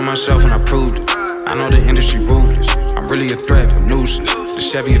 John. Bet on myself and I proved it. I know the industry ruthless. I'm really a threat, a nuisance. The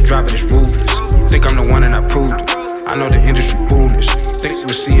Chevy a dropping is ruthless. Think I'm the one and I proved it. I know the industry foolish. Think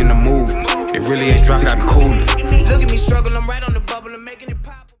we see in the movies. It really ain't dropping, gotta be cool. Look at me struggle, I'm right on